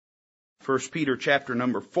1 Peter chapter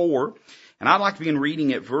number 4. And I'd like to begin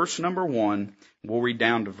reading at verse number 1. We'll read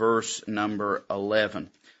down to verse number 11.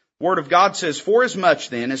 The Word of God says, "Forasmuch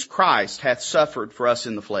then as Christ hath suffered for us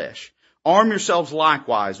in the flesh, arm yourselves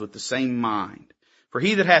likewise with the same mind. For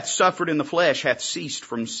he that hath suffered in the flesh hath ceased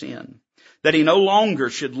from sin, that he no longer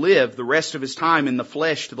should live the rest of his time in the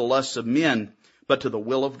flesh to the lusts of men, but to the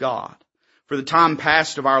will of God. For the time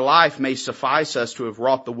past of our life may suffice us to have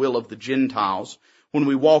wrought the will of the Gentiles, when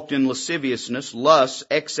we walked in lasciviousness, lusts,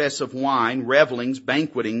 excess of wine, revellings,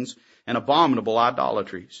 banquetings, and abominable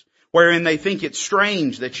idolatries, wherein they think it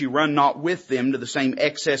strange that ye run not with them to the same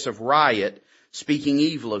excess of riot, speaking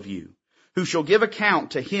evil of you, who shall give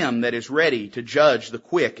account to him that is ready to judge the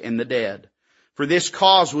quick and the dead. For this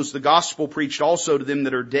cause was the gospel preached also to them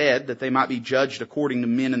that are dead, that they might be judged according to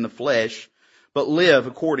men in the flesh, but live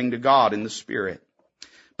according to God in the Spirit.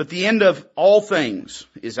 But the end of all things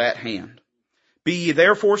is at hand. Be ye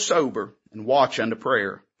therefore sober, and watch unto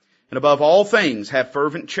prayer. And above all things have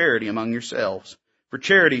fervent charity among yourselves, for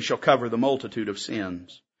charity shall cover the multitude of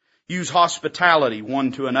sins. Use hospitality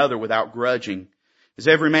one to another without grudging. As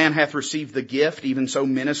every man hath received the gift, even so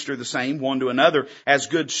minister the same one to another, as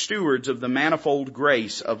good stewards of the manifold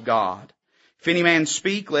grace of God. If any man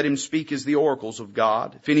speak, let him speak as the oracles of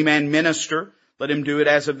God. If any man minister, let him do it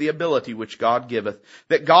as of the ability which God giveth,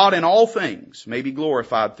 that God in all things may be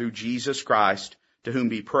glorified through Jesus Christ, to whom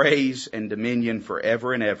be praise and dominion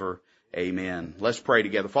forever and ever. Amen." Let's pray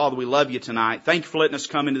together. Father, we love you tonight. Thank you for letting us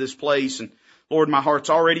come into this place. And Lord, my heart's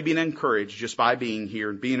already been encouraged just by being here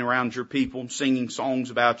and being around your people, singing songs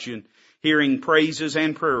about you and hearing praises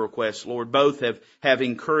and prayer requests. Lord, both have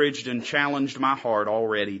encouraged and challenged my heart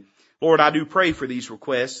already. Lord, I do pray for these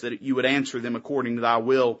requests that you would answer them according to thy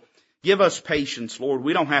will. Give us patience, Lord.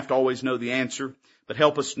 We don't have to always know the answer, but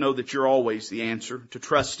help us know that you're always the answer, to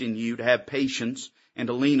trust in you, to have patience, and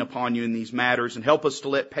to lean upon you in these matters, and help us to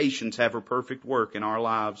let patience have her perfect work in our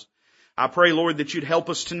lives. I pray, Lord, that you'd help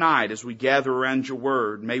us tonight as we gather around your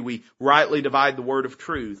word. May we rightly divide the word of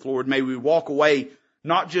truth. Lord, may we walk away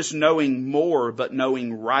not just knowing more, but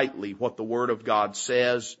knowing rightly what the word of God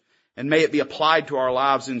says. And may it be applied to our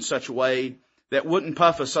lives in such a way that wouldn't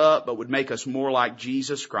puff us up, but would make us more like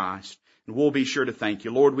Jesus Christ. And we'll be sure to thank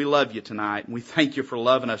you. Lord, we love you tonight, and we thank you for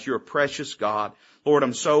loving us. You're a precious God. Lord,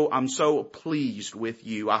 I'm so pleased with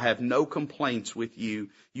you. I have no complaints with you.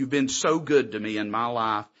 You've been so good to me in my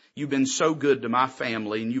life. You've been so good to my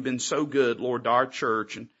family, and you've been so good, Lord, to our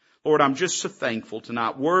church. And Lord, I'm just so thankful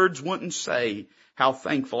tonight. Words wouldn't say how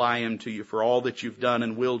thankful I am to you for all that you've done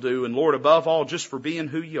and will do. And Lord, above all, just for being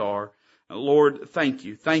who you are. Lord, thank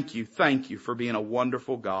you for being a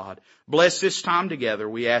wonderful God. Bless this time together.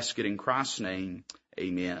 We ask it in Christ's name.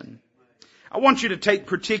 Amen. I want you to take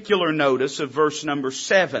particular notice of verse number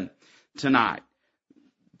 7 tonight.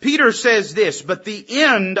 Peter says this, "But the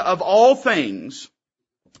end of all things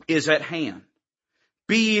is at hand.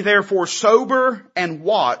 Be ye therefore sober and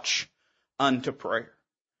watch unto prayer."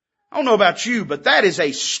 I don't know about you, but that is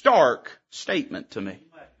a stark statement to me.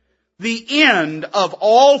 The end of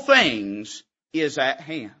all things is at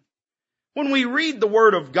hand. When we read the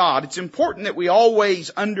Word of God, it's important that we always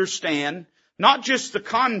understand not just the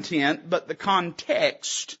content, but the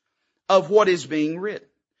context of what is being written.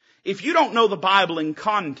 If you don't know the Bible in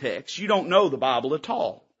context, you don't know the Bible at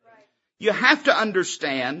all. You have to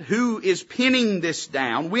understand who is pinning this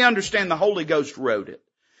down. We understand the Holy Ghost wrote it.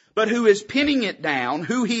 But who is pinning it down,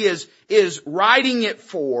 who he is writing it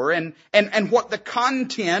for, and what the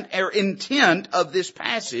content or intent of this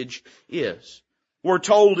passage is. We're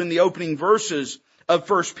told in the opening verses of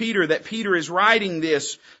 1 Peter that Peter is writing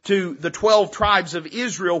this to the 12 tribes of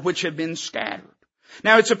Israel which have been scattered.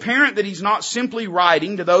 Now it's apparent that he's not simply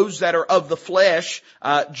writing to those that are of the flesh,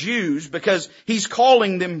 Jews, because he's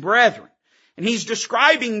calling them brethren. And he's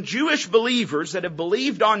describing Jewish believers that have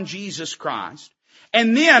believed on Jesus Christ.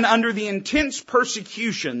 And then under the intense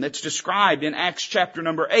persecution that's described in Acts chapter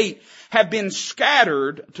number 8, have been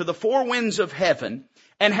scattered to the four winds of heaven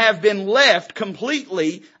and have been left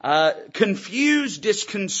completely confused,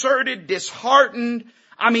 disconcerted, disheartened,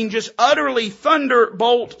 just utterly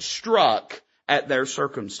thunderbolt struck at their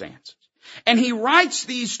circumstances. And he writes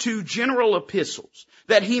these two general epistles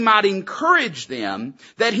that he might encourage them,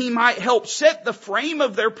 that he might help set the frame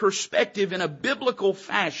of their perspective in a biblical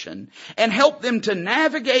fashion and help them to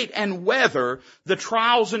navigate and weather the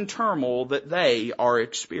trials and turmoil that they are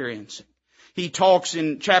experiencing. He talks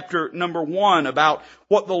in chapter number 1 about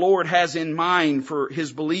what the Lord has in mind for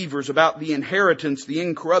his believers, about the inheritance, the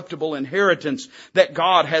incorruptible inheritance that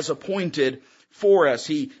God has appointed for us.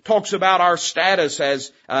 He talks about our status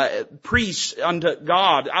as priests unto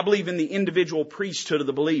God. I believe in the individual priesthood of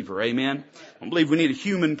the believer. Amen. I don't believe we need a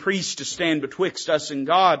human priest to stand betwixt us and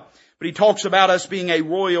God. But he talks about us being a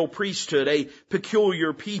royal priesthood, a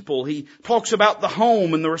peculiar people. He talks about the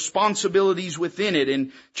home and the responsibilities within it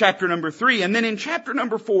in chapter number 3. And then in chapter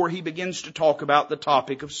number 4, he begins to talk about the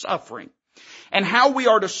topic of suffering and how we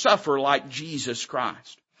are to suffer like Jesus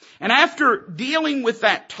Christ. And after dealing with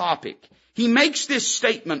that topic, he makes this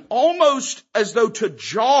statement almost as though to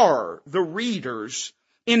jar the readers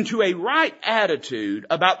into a right attitude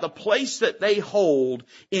about the place that they hold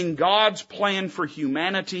in God's plan for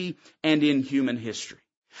humanity and in human history.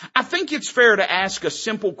 I think it's fair to ask a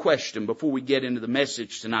simple question before we get into the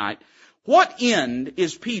message tonight. What end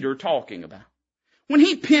is Peter talking about? When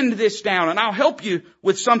he penned this down, and I'll help you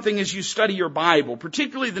with something as you study your Bible,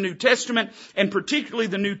 particularly the New Testament and particularly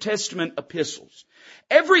the New Testament epistles.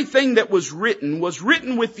 Everything that was written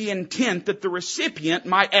with the intent that the recipient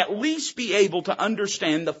might at least be able to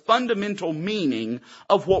understand the fundamental meaning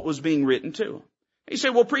of what was being written to him. You say,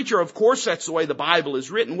 well, preacher, of course that's the way the Bible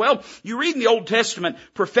is written. Well, you read in the Old Testament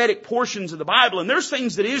prophetic portions of the Bible, and there's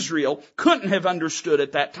things that Israel couldn't have understood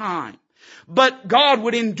at that time. But God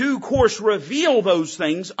would in due course reveal those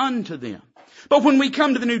things unto them. But when we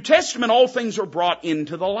come to the New Testament, all things are brought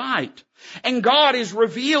into the light. And God is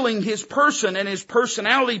revealing His person and His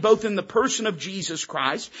personality both in the person of Jesus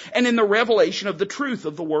Christ and in the revelation of the truth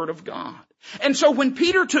of the Word of God. And so when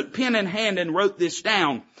Peter took pen in hand and wrote this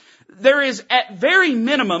down, there is at very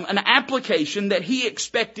minimum an application that he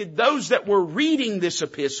expected those that were reading this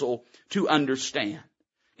epistle to understand.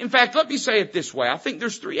 In fact, let me say it this way. I think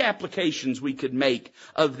there's 3 applications we could make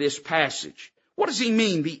of this passage. What does he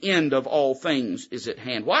mean, the end of all things is at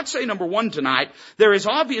hand? Well, I'd say number 1 tonight, there is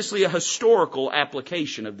obviously a historical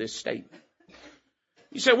application of this statement.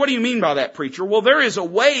 You say, what do you mean by that, preacher? Well, there is a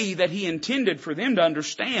way that he intended for them to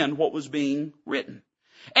understand what was being written.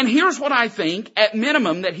 And here's what I think, at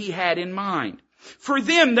minimum, that he had in mind. For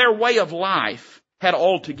them, their way of life had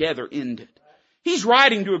altogether ended. He's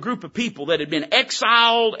writing to a group of people that had been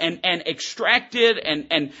exiled and extracted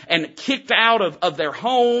and kicked out of their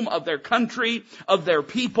home, of their country, of their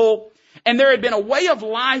people. And there had been a way of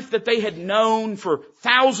life that they had known for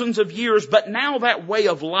thousands of years, but now that way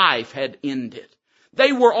of life had ended.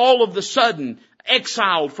 They were all of the sudden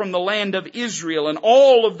exiled from the land of Israel, and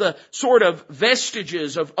all of the sort of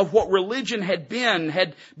vestiges of what religion had been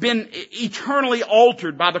eternally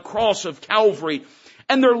altered by the cross of Calvary.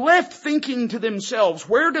 And they're left thinking to themselves,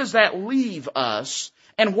 where does that leave us?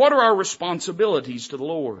 And what are our responsibilities to the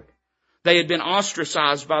Lord? They had been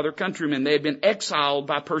ostracized by their countrymen. They had been exiled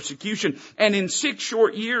by persecution. And in 6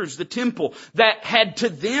 short years, the temple that had to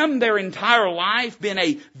them their entire life been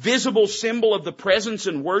a visible symbol of the presence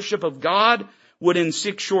and worship of God would in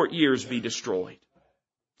 6 short years be destroyed.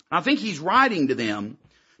 I think he's writing to them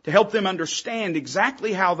to help them understand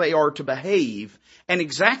exactly how they are to behave and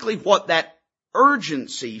exactly what that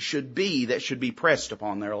urgency should be that should be pressed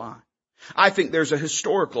upon their life. I think there's a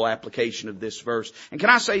historical application of this verse. And can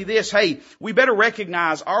I say this? Hey, we better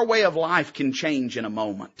recognize our way of life can change in a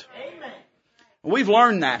moment. Amen. We've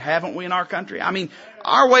learned that, haven't we, in our country? I mean,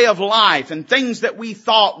 our way of life and things that we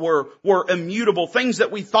thought were immutable, things that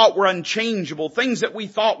we thought were unchangeable, things that we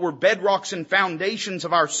thought were bedrocks and foundations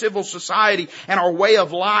of our civil society and our way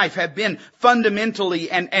of life have been fundamentally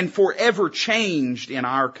and forever changed in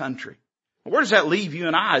our country. Where does that leave you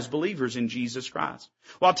and I as believers in Jesus Christ?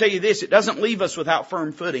 Well, I'll tell you this, it doesn't leave us without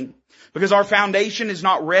firm footing, because our foundation is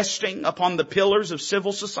not resting upon the pillars of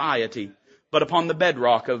civil society, but upon the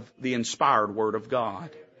bedrock of the inspired Word of God.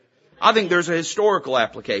 I think there's a historical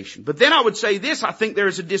application. But then I would say this, I think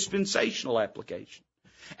there's a dispensational application.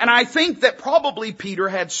 And I think that probably Peter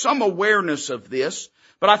had some awareness of this,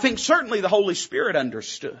 but I think certainly the Holy Spirit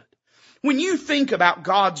understood. When you think about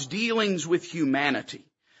God's dealings with humanity,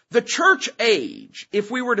 the church age,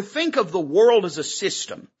 if we were to think of the world as a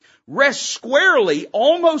system, rests squarely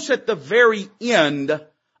almost at the very end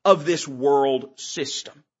of this world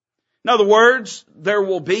system. In other words, there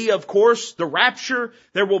will be, of course, the rapture.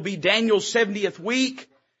 There will be Daniel's 70th week.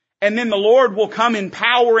 And then the Lord will come in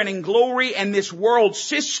power and in glory, and this world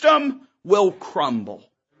system will crumble.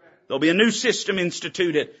 There'll be a new system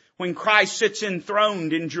instituted when Christ sits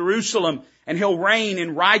enthroned in Jerusalem, and He'll reign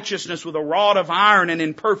in righteousness with a rod of iron and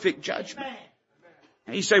in perfect judgment.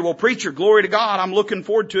 And you say, well, preacher, glory to God, I'm looking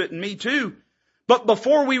forward to it, and me too. But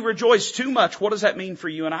before we rejoice too much, what does that mean for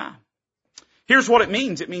you and I? Here's what it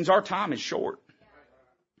means. It means our time is short.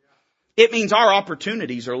 It means our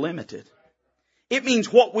opportunities are limited. It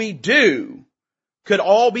means what we do could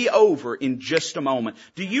all be over in just a moment.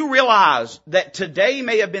 Do you realize that today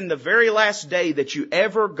may have been the very last day that you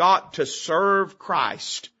ever got to serve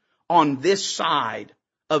Christ on this side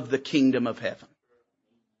of the kingdom of heaven?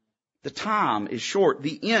 The time is short.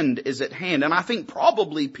 The end is at hand. And I think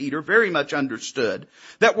probably Peter very much understood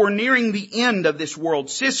that we're nearing the end of this world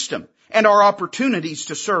system and our opportunities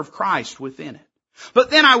to serve Christ within it. But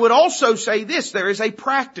then I would also say this, there is a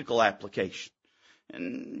practical application.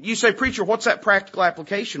 And you say, preacher, what's that practical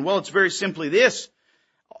application? Well, it's very simply this.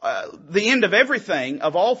 The end of everything,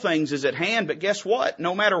 of all things, is at hand. But guess what?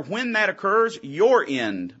 No matter when that occurs, your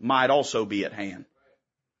end might also be at hand.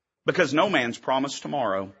 Because no man's promised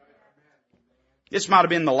tomorrow. This might have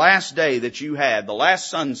been the last day that you had, the last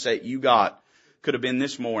sunset you got could have been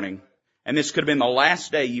this morning. And this could have been the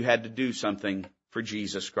last day you had to do something for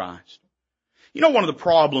Jesus Christ. You know, one of the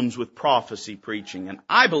problems with prophecy preaching, and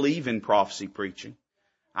I believe in prophecy preaching.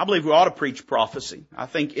 I believe we ought to preach prophecy. I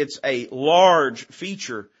think it's a large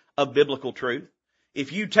feature of biblical truth.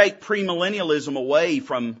 If you take premillennialism away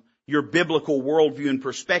from your biblical worldview and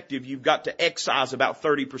perspective, you've got to excise about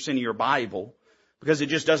 30% of your Bible. Because it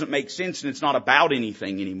just doesn't make sense and it's not about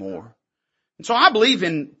anything anymore. And so I believe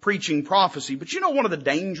in preaching prophecy. But you know one of the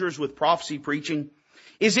dangers with prophecy preaching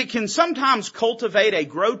is it can sometimes cultivate a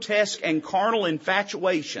grotesque and carnal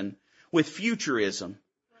infatuation with futurism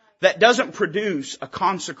that doesn't produce a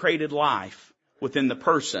consecrated life within the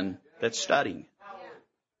person that's studying.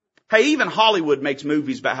 Hey, even Hollywood makes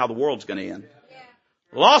movies about how the world's going to end.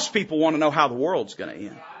 Lost people want to know how the world's going to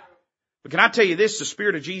end. But can I tell you this? The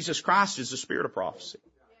Spirit of Jesus Christ is the Spirit of prophecy.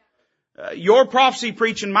 Your prophecy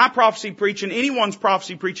preaching, my prophecy preaching, anyone's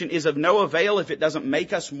prophecy preaching is of no avail if it doesn't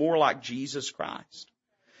make us more like Jesus Christ.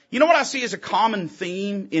 You know what I see as a common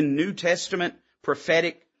theme in New Testament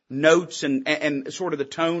prophetic notes and sort of the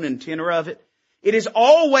tone and tenor of it? It is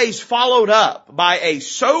always followed up by a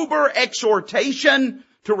sober exhortation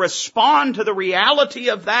to respond to the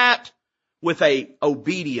reality of that with a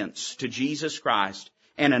obedience to Jesus Christ.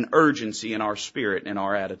 And an urgency in our spirit and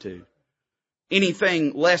our attitude.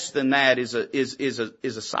 Anything less than that is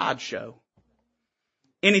a sideshow.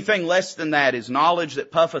 Anything less than that is knowledge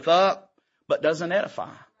that puffeth up, but doesn't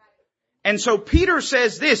edify. And so Peter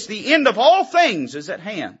says this, the end of all things is at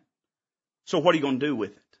hand. So what are you going to do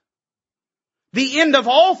with it? The end of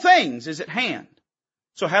all things is at hand.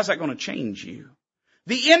 So how's that going to change you?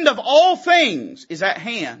 The end of all things is at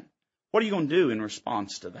hand. What are you going to do in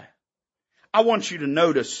response to that? I want you to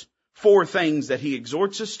notice 4 things that he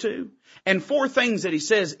exhorts us to and 4 things that he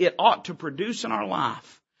says it ought to produce in our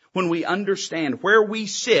life when we understand where we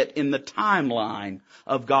sit in the timeline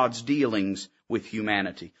of God's dealings with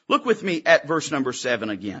humanity. Look with me at verse number 7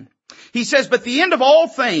 again. He says, but the end of all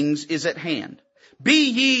things is at hand. Be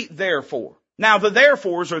ye therefore. Now the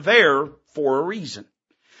therefores are there for a reason.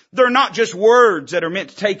 They're not just words that are meant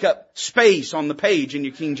to take up space on the page in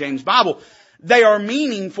your King James Bible. They are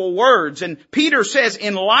meaningful words. And Peter says,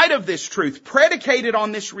 in light of this truth, predicated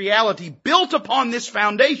on this reality, built upon this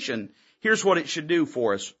foundation, here's what it should do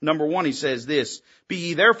for us. Number 1, he says this, be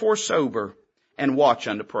ye therefore sober and watch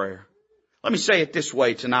unto prayer. Let me say it this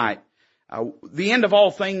way tonight. The end of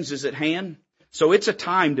all things is at hand. So it's a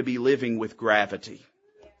time to be living with gravity.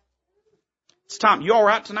 It's time. You all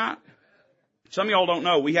right tonight? Some of y'all don't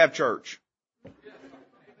know. We have church.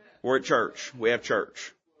 We're at church. We have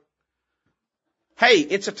church. Hey,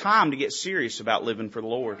 it's a time to get serious about living for the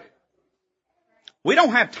Lord. We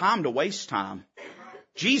don't have time to waste time.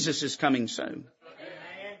 Jesus is coming soon.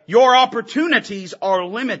 Your opportunities are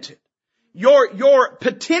limited. Your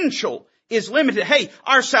potential is limited. Hey,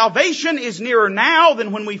 our salvation is nearer now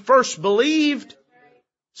than when we first believed.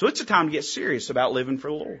 So it's a time to get serious about living for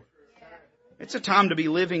the Lord. It's a time to be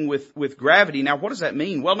living with gravity. Now, what does that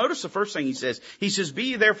mean? Well, notice the first thing he says. He says, be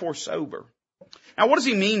ye therefore sober. Now, what does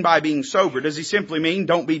he mean by being sober? Does he simply mean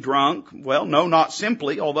don't be drunk? Well, no, not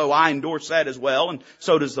simply, although I endorse that as well, and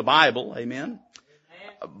so does the Bible. Amen.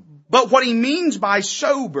 But what he means by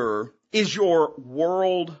sober is your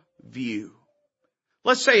world view.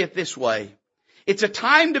 Let's say it this way. It's a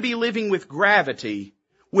time to be living with gravity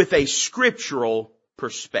with a scriptural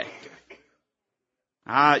perspective.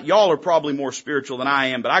 Y'all are probably more spiritual than I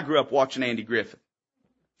am, but I grew up watching Andy Griffith.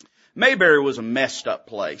 Mayberry was a messed up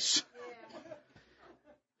place.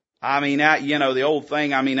 I mean, the old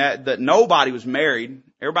thing, that nobody was married.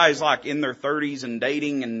 Everybody's like in their 30s and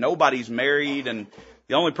dating and nobody's married. And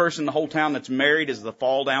the only person in the whole town that's married is the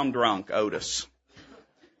fall down drunk, Otis.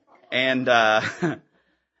 And,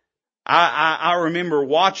 I remember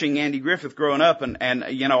watching Andy Griffith growing up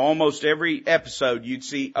and almost every episode you'd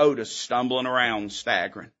see Otis stumbling around,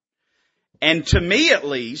 staggering. And to me at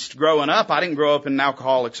least, growing up, I didn't grow up in an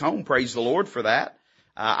alcoholic's home. Praise the Lord for that.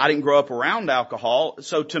 I didn't grow up around alcohol.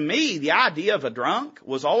 So to me, the idea of a drunk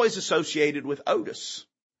was always associated with Otis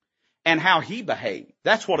and how he behaved.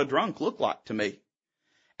 That's what a drunk looked like to me.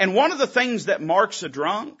 And one of the things that marks a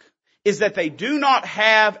drunk is that they do not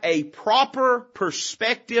have a proper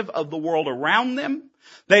perspective of the world around them.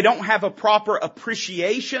 They don't have a proper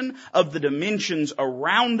appreciation of the dimensions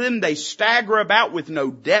around them. They stagger about with no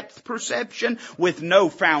depth perception, with no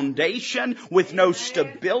foundation, with no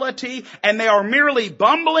stability, and they are merely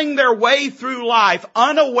bumbling their way through life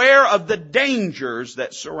unaware of the dangers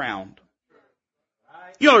that surround.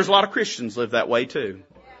 You know, there's a lot of Christians live that way too.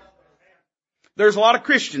 There's a lot of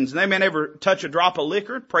Christians, and they may never touch a drop of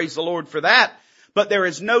liquor. Praise the Lord for that. But there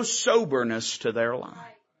is no soberness to their life.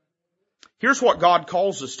 Here's what God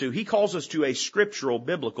calls us to. He calls us to a scriptural,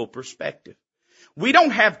 biblical perspective. We don't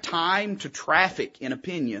have time to traffic in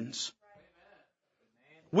opinions.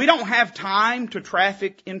 We don't have time to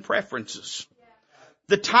traffic in preferences.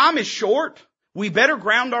 The time is short. We better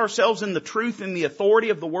ground ourselves in the truth and the authority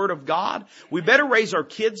of the Word of God. We better raise our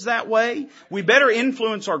kids that way. We better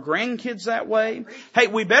influence our grandkids that way. Hey,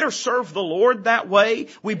 we better serve the Lord that way.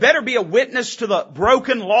 We better be a witness to the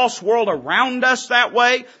broken, lost world around us that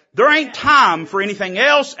way. There ain't time for anything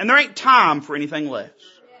else, and there ain't time for anything less.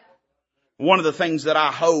 One of the things that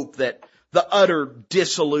I hope that the utter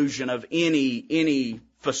disillusion of any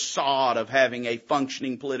facade of having a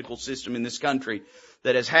functioning political system in this country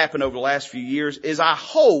that has happened over the last few years is I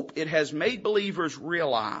hope it has made believers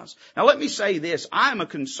realize. Now let me say this. I'm a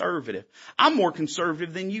conservative. I'm more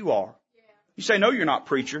conservative than you are. You say, no, you're not,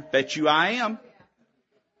 preacher. Bet you I am.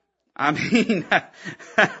 I mean,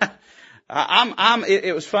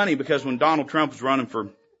 it was funny because when Donald Trump was running for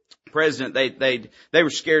president, they were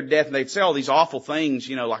scared to death, and they'd say all these awful things,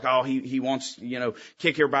 you know, like, oh, he wants, you know,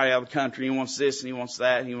 kick everybody out of the country. He wants this and he wants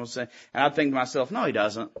that and he wants that. And I'd think to myself, no, he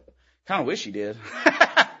doesn't. Kind of wish he did.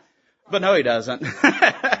 But no, he doesn't.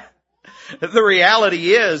 The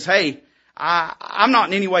reality is, hey, I'm not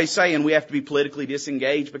in any way saying we have to be politically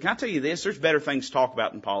disengaged, but can I tell you this? There's better things to talk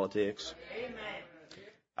about in politics.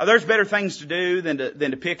 There's better things to do than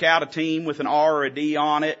to pick out a team with an R or a D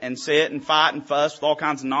on it and sit and fight and fuss with all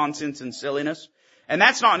kinds of nonsense and silliness. And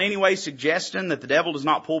that's not in any way suggesting that the devil does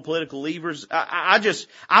not pull political levers.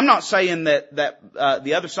 I'm not saying that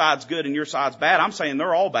the other side's good and your side's bad. I'm saying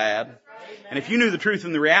they're all bad. And if you knew the truth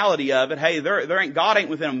and the reality of it, hey, God ain't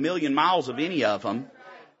within 1,000,000 miles of any of them.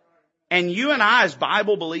 And you and I as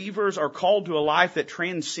Bible believers are called to a life that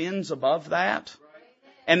transcends above that.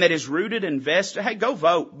 And that is rooted and vested. Hey, go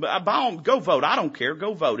vote. Go vote. I don't care.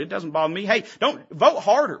 Go vote. It doesn't bother me. Hey, don't vote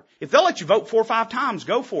harder. If they'll let you vote 4 or 5 times,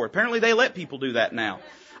 go for it. Apparently they let people do that now.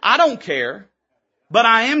 I don't care. But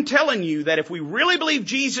I am telling you that if we really believe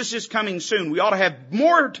Jesus is coming soon, we ought to have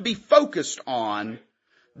more to be focused on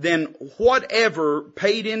than whatever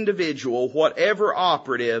paid individual, whatever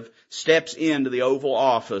operative steps into the Oval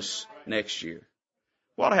Office next year.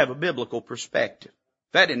 We ought to have a biblical perspective.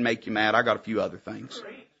 If that didn't make you mad, I got a few other things.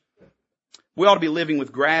 We ought to be living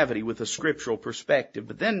with gravity, with a scriptural perspective.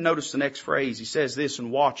 But then notice the next phrase. He says this,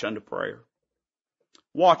 and watch unto prayer.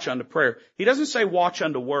 Watch unto prayer. He doesn't say watch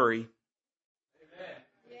unto worry.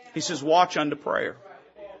 He says watch unto prayer.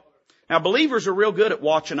 Now believers are real good at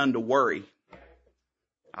watching unto worry.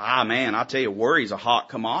 Man, I tell you, worry's a hot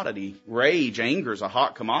commodity. Rage, anger is a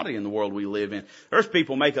hot commodity in the world we live in. There's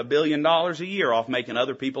people make $1 billion a year off making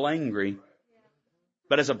other people angry.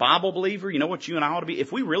 But as a Bible believer, you know what you and I ought to be?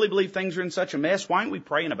 If we really believe things are in such a mess, why aren't we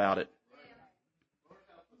praying about it?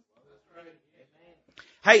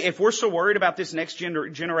 Hey, if we're so worried about this next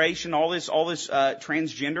generation, all this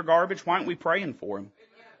transgender garbage, why aren't we praying for them?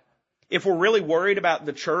 If we're really worried about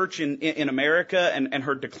the church in America and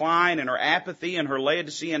her decline and her apathy and her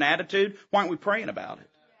Laodicean attitude, why aren't we praying about it?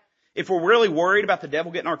 If we're really worried about the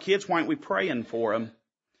devil getting our kids, why aren't we praying for them?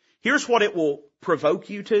 Here's what it will provoke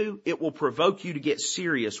you to. It will provoke you to get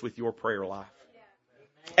serious with your prayer life.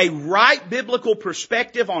 A right biblical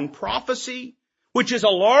perspective on prophecy, which is a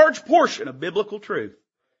large portion of biblical truth.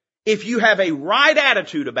 If you have a right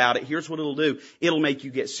attitude about it, here's what it'll do. It'll make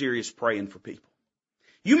you get serious praying for people.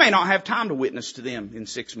 You may not have time to witness to them in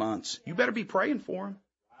 6 months. You better be praying for them.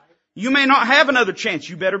 You may not have another chance.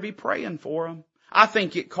 You better be praying for them. I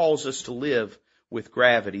think it calls us to live with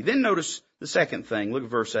gravity. Then notice the second thing. Look at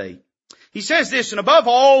verse 8. He says this, and above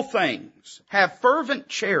all things, have fervent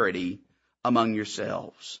charity among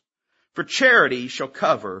yourselves, for charity shall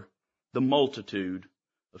cover the multitude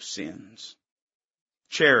of sins.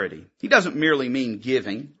 Charity. He doesn't merely mean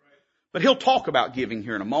giving, but he'll talk about giving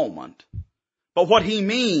here in a moment. But what he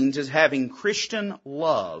means is having Christian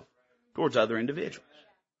love towards other individuals.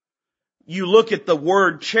 You look at the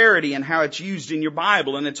word charity and how it's used in your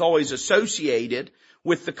Bible, and it's always associated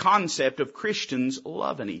with the concept of Christians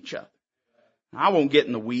loving each other. I won't get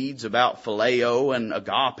in the weeds about phileo and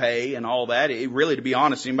agape and all that. It really, to be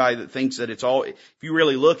honest, anybody that thinks that it's all, if you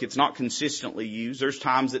really look, it's not consistently used. There's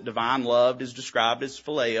times that divine love is described as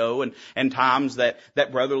phileo, and times that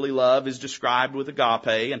brotherly love is described with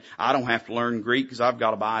agape. And I don't have to learn Greek because I've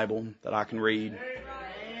got a Bible that I can read.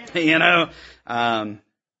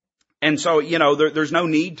 And so, there's no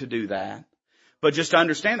need to do that. But just to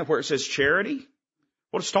understand that where it says charity,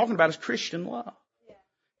 what it's talking about is Christian love.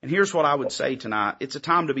 And here's what I would say tonight. It's a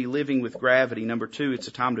time to be living with gravity. Number two, it's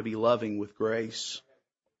a time to be loving with grace.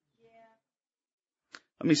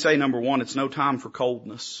 Let me say, number one, it's no time for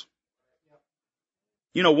coldness.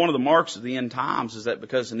 One of the marks of the end times is that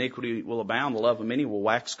because iniquity will abound, the love of many will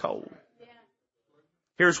wax cold.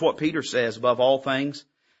 Here's what Peter says, above all things,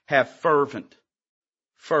 have fervent,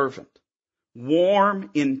 warm,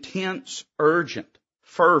 intense, urgent,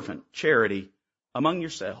 fervent charity among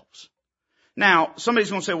yourselves. Now, somebody's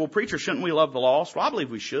going to say, well, preacher, shouldn't we love the lost? Well, I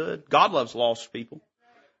believe we should. God loves lost people.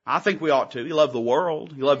 I think we ought to. He loved the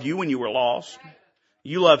world. He loved you when you were lost.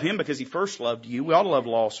 You love Him because He first loved you. We ought to love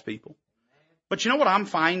lost people. But you know what I'm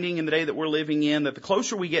finding in the day that we're living in? That the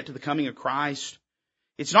closer we get to the coming of Christ,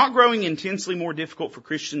 it's not growing intensely more difficult for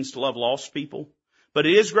Christians to love lost people, but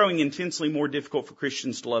it is growing intensely more difficult for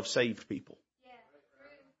Christians to love saved people.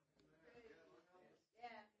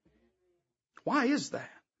 Why is that?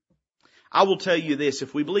 I will tell you this,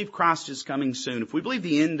 if we believe Christ is coming soon, if we believe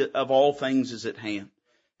the end of all things is at hand,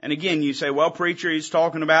 and again you say, well, preacher, he's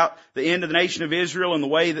talking about the end of the nation of Israel and the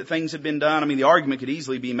way that things have been done. I mean, the argument could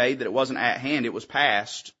easily be made that it wasn't at hand, it was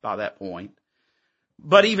past by that point.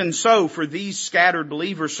 But even so, for these scattered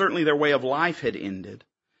believers, certainly their way of life had ended.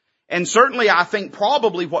 And certainly I think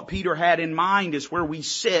probably what Peter had in mind is where we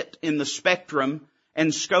sit in the spectrum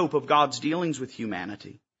and scope of God's dealings with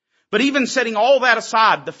humanity. But even setting all that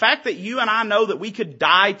aside, the fact that you and I know that we could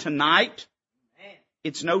die tonight,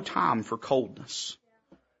 it's no time for coldness.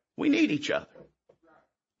 We need each other.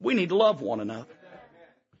 We need to love one another.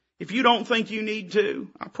 If you don't think you need to,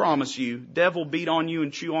 I promise you, devil beat on you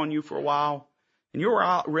and chew on you for a while, and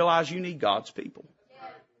you'll realize you need God's people.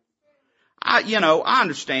 I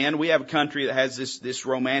understand we have a country that has this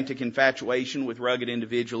romantic infatuation with rugged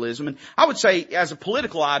individualism. And I would say as a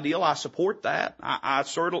political ideal, I support that. I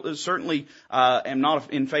certainly am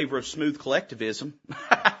not in favor of smooth collectivism.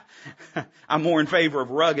 I'm more in favor of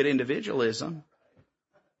rugged individualism.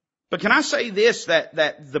 But can I say this,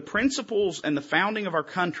 that the principles and the founding of our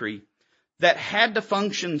country that had to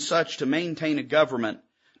function such to maintain a government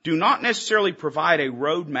do not necessarily provide a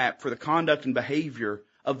roadmap for the conduct and behavior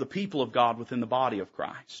of the people of God within the body of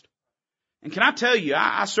Christ. And can I tell you,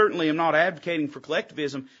 I certainly am not advocating for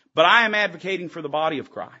collectivism, but I am advocating for the body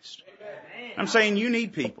of Christ. Amen. I'm saying you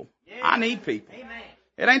need people. I need people. Amen.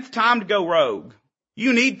 It ain't the time to go rogue.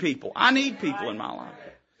 You need people. I need people in my life.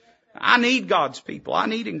 I need God's people. I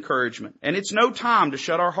need encouragement. And it's no time to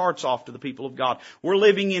shut our hearts off to the people of God. We're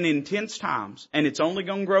living in intense times, and it's only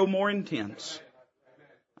going to grow more intense.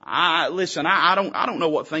 I don't know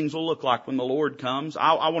what things will look like when the Lord comes.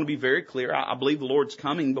 I want to be very clear. I believe the Lord's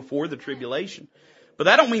coming before the tribulation. But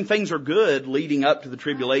that don't mean things are good leading up to the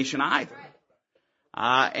tribulation either.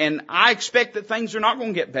 And I expect that things are not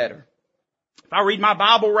going to get better. If I read my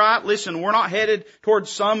Bible right, listen, we're not headed towards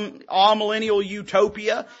some all-millennial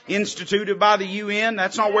utopia instituted by the UN.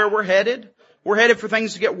 That's not where we're headed. We're headed for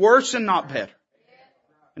things to get worse and not better.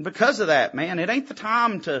 And because of that, man, it ain't the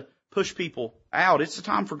time to push people out. It's the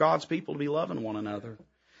time for God's people to be loving one another.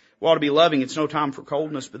 We ought to be loving. It's no time for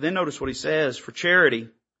coldness. But then notice what he says. For charity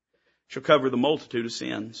shall cover the multitude of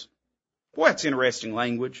sins. Boy, that's interesting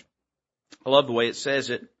language. I love the way it says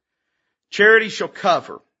it. Charity shall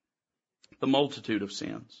cover the multitude of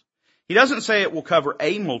sins. He doesn't say it will cover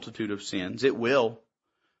a multitude of sins. It will.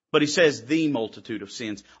 But he says the multitude of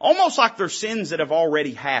sins. Almost like they're sins that have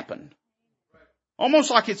already happened. Almost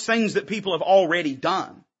like it's things that people have already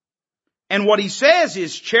done. And what he says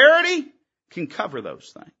is charity can cover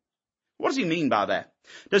those things. What does he mean by that?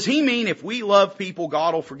 Does he mean if we love people,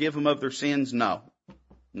 God will forgive them of their sins? No.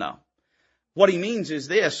 No. What he means is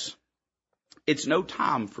this. It's no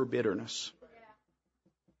time for bitterness.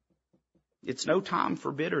 It's no time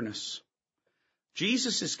for bitterness.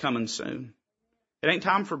 Jesus is coming soon. It ain't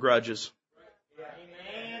time for grudges.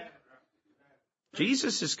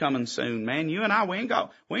 Jesus is coming soon, man. You and I, we ain't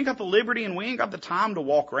got the liberty and we ain't got the time to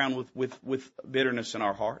walk around with bitterness in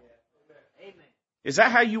our heart. Is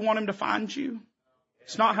that how you want him to find you?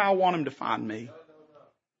 It's not how I want him to find me. He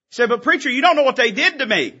said, but preacher, you don't know what they did to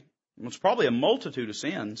me. It's probably a multitude of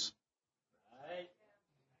sins.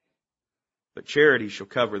 But charity shall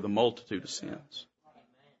cover the multitude of sins.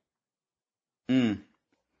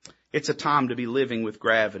 It's a time to be living with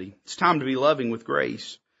gravity. It's time to be loving with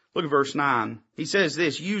grace. Look at verse 9. He says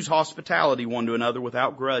this, use hospitality one to another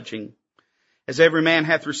without grudging. As every man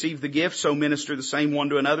hath received the gift, so minister the same one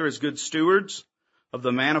to another as good stewards of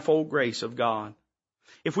the manifold grace of God.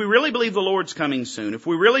 If we really believe the Lord's coming soon, if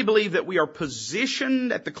we really believe that we are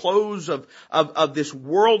positioned at the close of this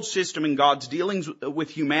world system and God's dealings with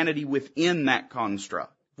humanity within that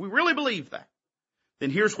construct, if we really believe that, then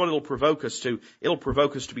here's what it'll provoke us to. It'll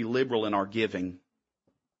provoke us to be liberal in our giving.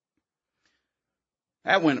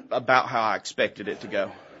 That went about how I expected it to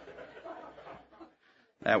go.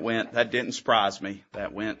 That didn't surprise me.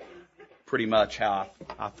 That went pretty much how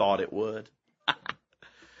I thought it would.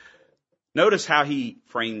 Notice how he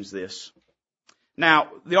frames this. Now,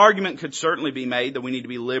 the argument could certainly be made that we need to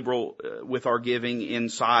be liberal with our giving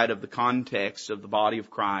inside of the context of the body of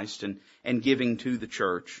Christ and giving to the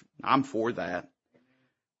church. I'm for that.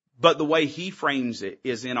 But the way he frames it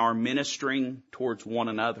is in our ministering towards one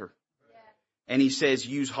another. And he says,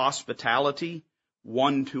 use hospitality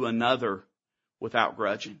one to another without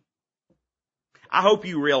grudging. I hope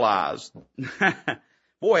you realize,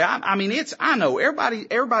 boy, I know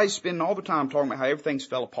everybody's spending all the time talking about how everything's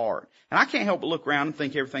fell apart. And I can't help but look around and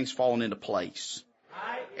think everything's fallen into place.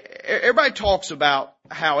 Everybody talks about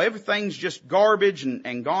how everything's just garbage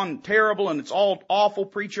and gone terrible and it's all awful,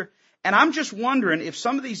 preacher. And I'm just wondering if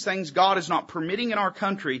some of these things God is not permitting in our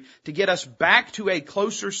country to get us back to a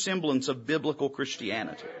closer semblance of biblical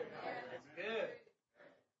Christianity.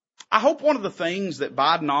 I hope one of the things that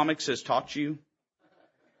Bidenomics has taught you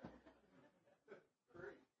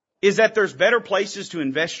is that there's better places to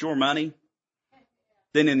invest your money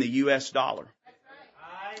than in the U.S. dollar.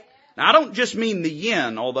 Now, I don't just mean the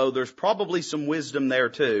yen, although there's probably some wisdom there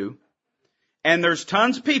too. And there's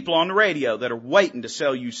tons of people on the radio that are waiting to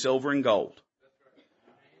sell you silver and gold.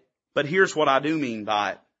 But here's what I do mean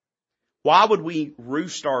by it. Why would we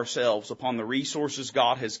roost ourselves upon the resources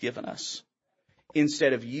God has given us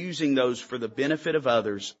instead of using those for the benefit of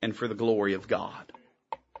others and for the glory of God?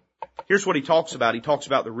 Here's what he talks about. He talks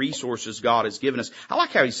about the resources God has given us. I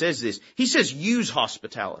like how he says this. He says use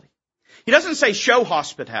hospitality. He doesn't say show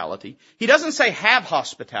hospitality. He doesn't say have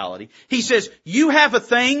hospitality. He says you have a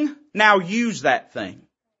thing, now use that thing.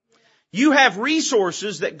 You have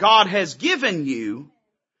resources that God has given you.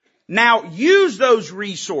 Now use those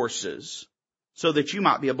resources so that you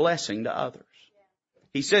might be a blessing to others.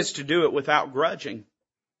 He says to do it without grudging,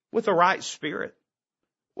 with the right spirit.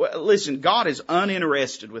 Well, listen, God is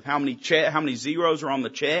uninterested with how many zeros are on the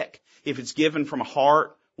check if it's given from a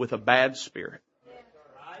heart with a bad spirit.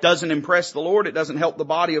 Doesn't impress the Lord. It doesn't help the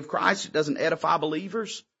body of Christ. It doesn't edify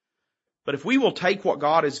believers. But if we will take what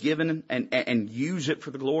God has given and use it for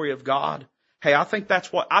the glory of God, hey, I think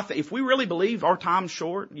that's what if we really believe our time's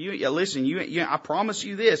short, I promise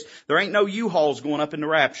you this, there ain't no U-Hauls going up in the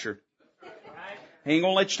rapture. He ain't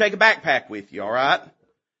gonna let you take a backpack with you, all right?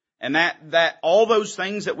 And that all those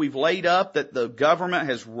things that we've laid up, that the government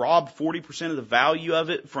has robbed 40% of the value of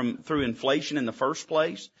it through inflation in the first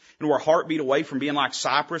place, and we're a heartbeat away from being like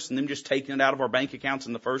Cyprus and them just taking it out of our bank accounts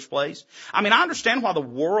in the first place. I mean, I understand why the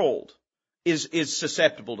world is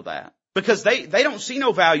susceptible to that. Because they don't see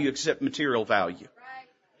no value except material value.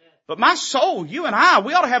 But my soul, you and I,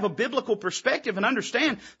 we ought to have a biblical perspective and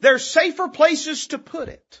understand there's safer places to put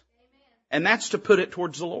it. And that's to put it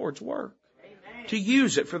towards the Lord's work. To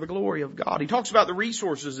use it for the glory of God. He talks about the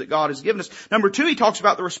resources that God has given us. Number 2, he talks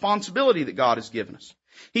about the responsibility that God has given us.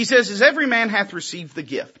 He says, as every man hath received the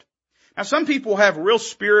gift. Now, some people have a real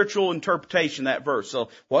spiritual interpretation of that verse. So,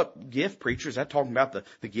 what gift, preacher? Is that talking about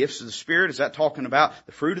the gifts of the Spirit? Is that talking about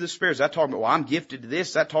the fruit of the Spirit? Is that talking about, well, I'm gifted to this?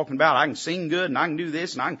 Is that talking about I can sing good and I can do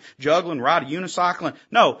this and I can juggle and ride a unicycle?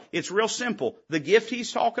 No, it's real simple. The gift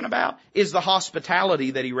he's talking about is the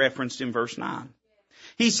hospitality that he referenced in verse 9.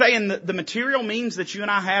 He's saying that the material means that you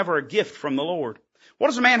and I have are a gift from the Lord. What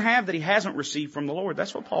does a man have that he hasn't received from the Lord?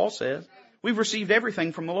 That's what Paul says. We've received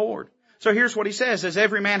everything from the Lord. So here's what he says, as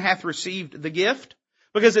every man hath received the gift,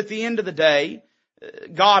 because at the end of the day,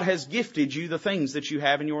 God has gifted you the things that you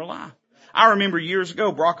have in your life. I remember years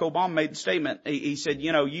ago, Barack Obama made the statement, he said,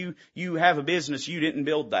 you have a business, you didn't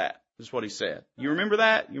build that, is what he said. You remember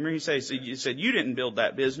that? You remember he said, you didn't build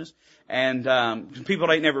that business. And people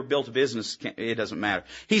that ain't never built a business, it doesn't matter.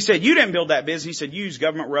 He said, you didn't build that business. He said, you use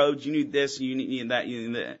government roads, you need this, you need that, you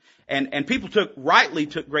need that. And people rightly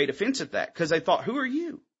took great offense at that, because they thought, who are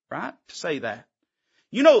you? Right? To say that.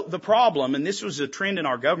 You know, the problem, and this was a trend in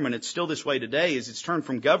our government, it's still this way today, is it's turned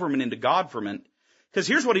from government into Godverment. Because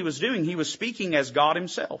here's what he was doing. He was speaking as God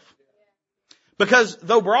himself. Because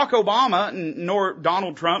though Barack Obama, nor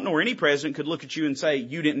Donald Trump, nor any president could look at you and say,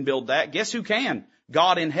 you didn't build that, guess who can?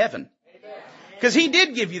 God in heaven. Because He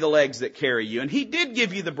did give you the legs that carry you, and He did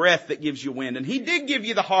give you the breath that gives you wind, and He did give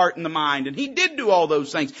you the heart and the mind, and He did do all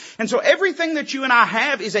those things. And so everything that you and I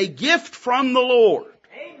have is a gift from the Lord.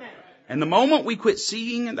 Amen. And the moment we quit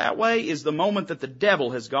seeing it that way is the moment that the devil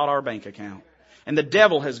has got our bank account. And the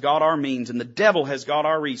devil has got our means, and the devil has got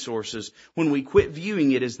our resources, when we quit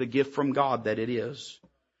viewing it as the gift from God that it is.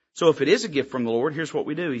 So if it is a gift from the Lord, here's what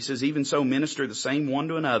we do. He says, even so minister the same one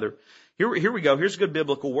to another. Here we go. Here's a good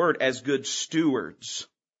biblical word. As good stewards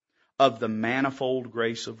of the manifold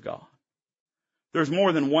grace of God. There's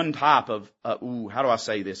more than one type of, how do I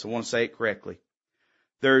say this? I want to say it correctly.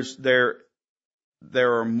 There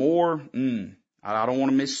are more, I don't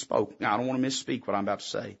want to misspeak what I'm about to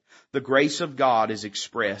say. The grace of God is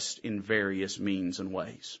expressed in various means and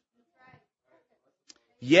ways.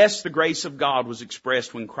 Yes, the grace of God was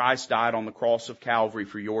expressed when Christ died on the cross of Calvary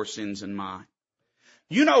for your sins and mine.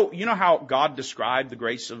 You know how God described the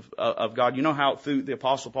grace of God? You know how through the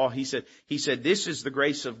Apostle Paul, he said, this is the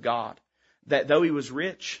grace of God, that though He was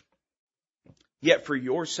rich, yet for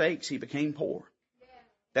your sakes He became poor,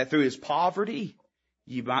 that through His poverty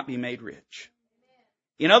you might be made rich.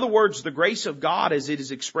 In other words, the grace of God as it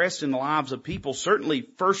is expressed in the lives of people, certainly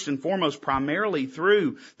first and foremost, primarily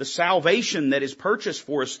through the salvation that is purchased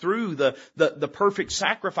for us through the perfect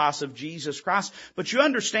sacrifice of Jesus Christ. But you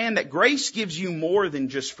understand that grace gives you more than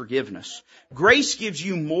just forgiveness. Grace gives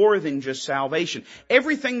you more than just salvation.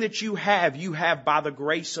 Everything that you have by the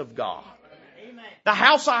grace of God. The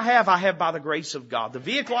house I have by the grace of God. The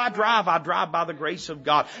vehicle I drive by the grace of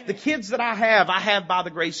God. The kids that I have by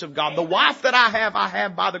the grace of God. The wife that I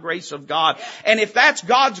have by the grace of God. And if that's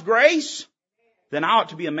God's grace, then I ought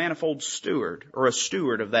to be a manifold steward, or a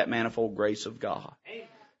steward of that manifold grace of God. And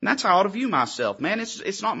that's how I ought to view myself. Man,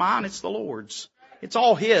 it's not mine, it's the Lord's. It's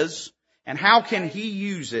all His. And how can He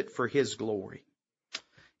use it for His glory?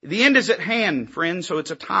 The end is at hand, friends, so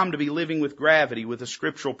it's a time to be living with gravity, with a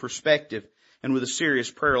scriptural perspective, and with a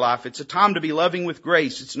serious prayer life. It's a time to be loving with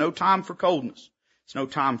grace. It's no time for coldness. It's no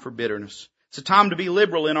time for bitterness. It's a time to be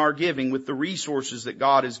liberal in our giving with the resources that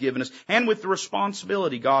God has given us and with the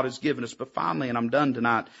responsibility God has given us. But finally, and I'm done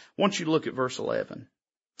tonight, I want you to look at verse 11.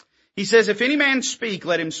 He says, if any man speak,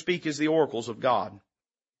 let him speak as the oracles of God.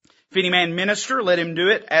 If any man minister, let him do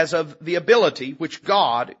it as of the ability which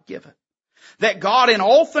God giveth, that God in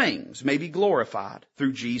all things may be glorified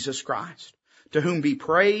through Jesus Christ, to whom be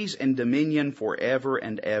praise and dominion forever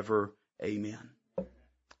and ever. Amen.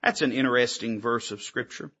 That's an interesting verse of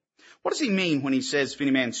Scripture. What does he mean when he says, if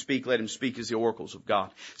any man speak, let him speak as the oracles of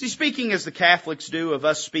God? Is he speaking as the Catholics do, of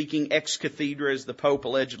us speaking ex cathedra, as the Pope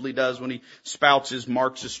allegedly does when he spouts his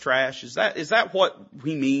Marxist trash? Is that what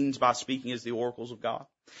he means by speaking as the oracles of God?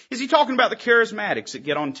 Is he talking about the charismatics that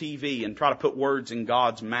get on TV and try to put words in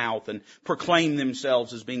God's mouth and proclaim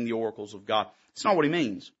themselves as being the oracles of God? That's not what he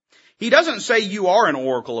means. He doesn't say you are an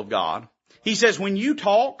oracle of God. He says when you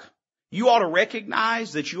talk, you ought to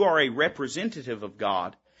recognize that you are a representative of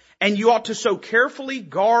God. And you ought to so carefully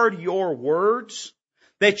guard your words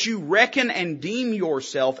that you reckon and deem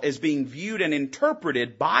yourself as being viewed and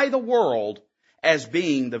interpreted by the world as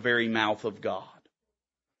being the very mouth of God.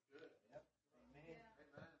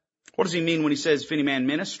 What does he mean when he says, if any man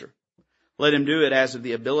minister, let him do it as of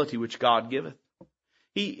the ability which God giveth?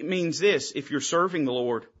 He means this: if you're serving the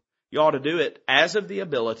Lord, you ought to do it as of the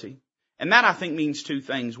ability. And that, I think, means two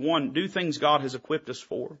things. One, do things God has equipped us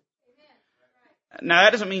for. Now,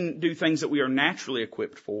 that doesn't mean do things that we are naturally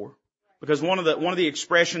equipped for. Because one of the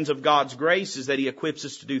expressions of God's grace is that He equips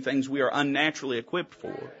us to do things we are unnaturally equipped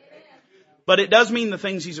for. But it does mean the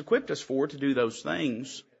things He's equipped us for, to do those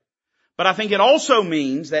things. But I think it also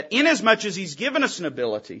means that inasmuch as He's given us an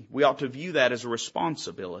ability, we ought to view that as a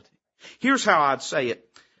responsibility. Here's how I'd say it.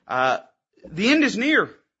 The end is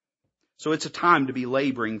near. So it's a time to be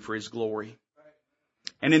laboring for His glory.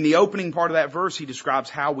 And in the opening part of that verse, he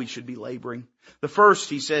describes how we should be laboring. The first,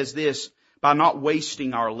 he says this, by not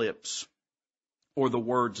wasting our lips or the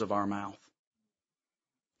words of our mouth.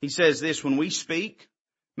 He says this, when we speak,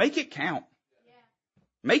 make it count.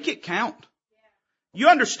 Make it count. You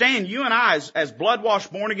understand, you and I, as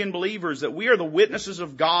blood-washed, born-again believers, that we are the witnesses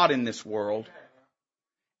of God in this world.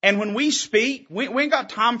 And when we speak, we ain't got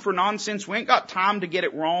time for nonsense. We ain't got time to get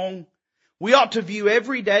it wrong. We ought to view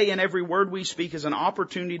every day and every word we speak as an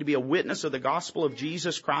opportunity to be a witness of the gospel of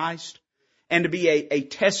Jesus Christ and to be a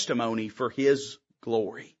testimony for His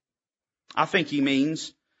glory. I think he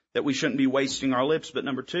means that we shouldn't be wasting our lips, but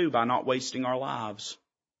number two, by not wasting our lives.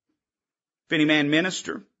 If any man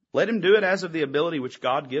minister, let him do it as of the ability which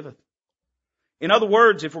God giveth. In other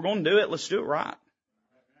words, if we're going to do it, let's do it right.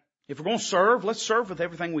 If we're going to serve, let's serve with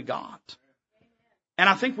everything we got. And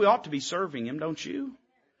I think we ought to be serving Him, don't you?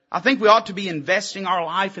 I think we ought to be investing our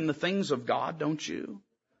life in the things of God, don't you?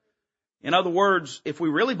 In other words, if we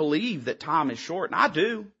really believe that time is short, and I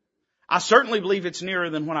do, I certainly believe it's nearer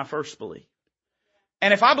than when I first believed.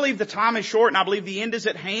 And if I believe the time is short and I believe the end is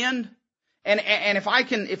at hand, and if I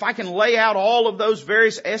can lay out all of those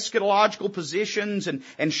various eschatological positions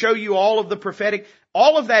and show you all of the prophetic,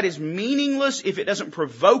 all of that is meaningless if it doesn't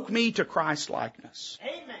provoke me to Christ-likeness.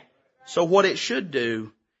 Amen. So what it should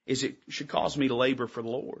do is it should cause me to labor for the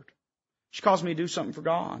Lord. It should cause me to do something for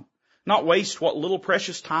God. Not waste what little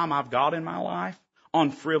precious time I've got in my life on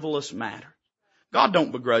frivolous matters. God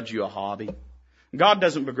don't begrudge you a hobby. God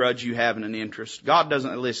doesn't begrudge you having an interest. God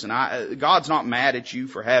doesn't, listen, God's not mad at you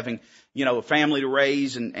for having, a family to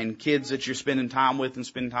raise and kids that you're spending time with and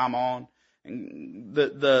spending time on. And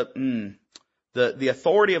the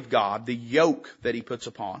authority of God, the yoke that He puts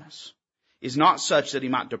upon us, is not such that He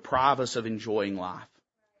might deprive us of enjoying life,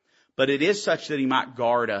 but it is such that He might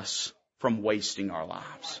guard us from wasting our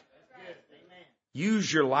lives.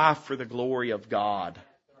 Use your life for the glory of God,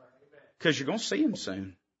 because you're going to see Him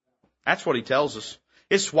soon. That's what He tells us.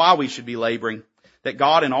 It's why we should be laboring, that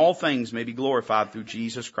God in all things may be glorified through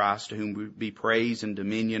Jesus Christ, to whom be praise and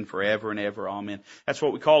dominion forever and ever. Amen. That's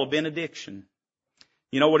what we call a benediction.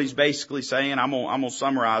 You know what He's basically saying? I'm going to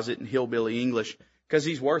summarize it in hillbilly English. Because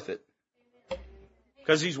He's worth it.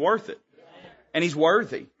 Because He's worth it. And He's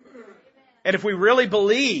worthy. And if we really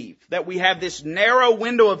believe that we have this narrow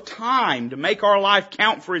window of time to make our life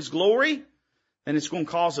count for His glory, then it's going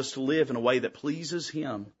to cause us to live in a way that pleases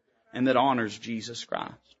Him and that honors Jesus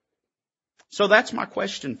Christ. So that's my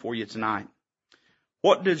question for you tonight.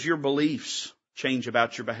 What does your beliefs change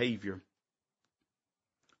about your behavior?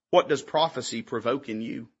 What does prophecy provoke in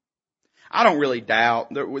you? I don't really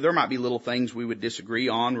doubt. There might be little things we would disagree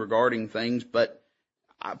on regarding things, but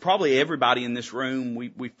probably everybody in this room,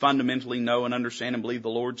 we fundamentally know and understand and believe the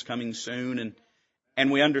Lord's coming soon,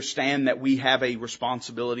 and we understand that we have a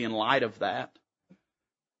responsibility in light of that.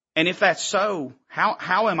 And if that's so,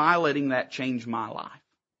 how am I letting that change my life?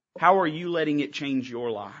 How are you letting it change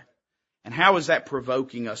your life? And how is that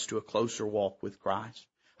provoking us to a closer walk with Christ?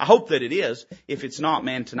 I hope that it is. If it's not,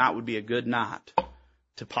 man, tonight would be a good night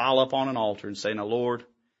to pile up on an altar and say, now Lord,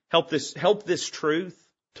 help this truth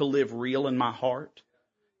to live real in my heart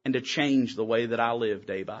and to change the way that I live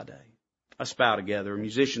day by day. Let's bow together. A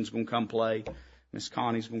musician's going to come play. Miss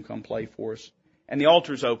Connie's going to come play for us. And the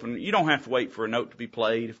altar's open. You don't have to wait for a note to be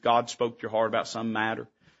played. If God spoke to your heart about some matter,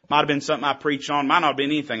 might have been something I preached on, might not have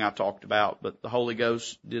been anything I talked about, but the Holy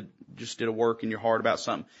Ghost did a work in your heart about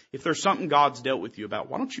something. If there's something God's dealt with you about,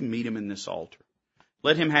 why don't you meet Him in this altar?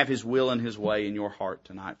 Let Him have His will and His way in your heart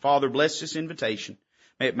tonight. Father, bless this invitation.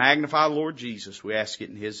 May it magnify the Lord Jesus. We ask it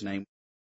in His name.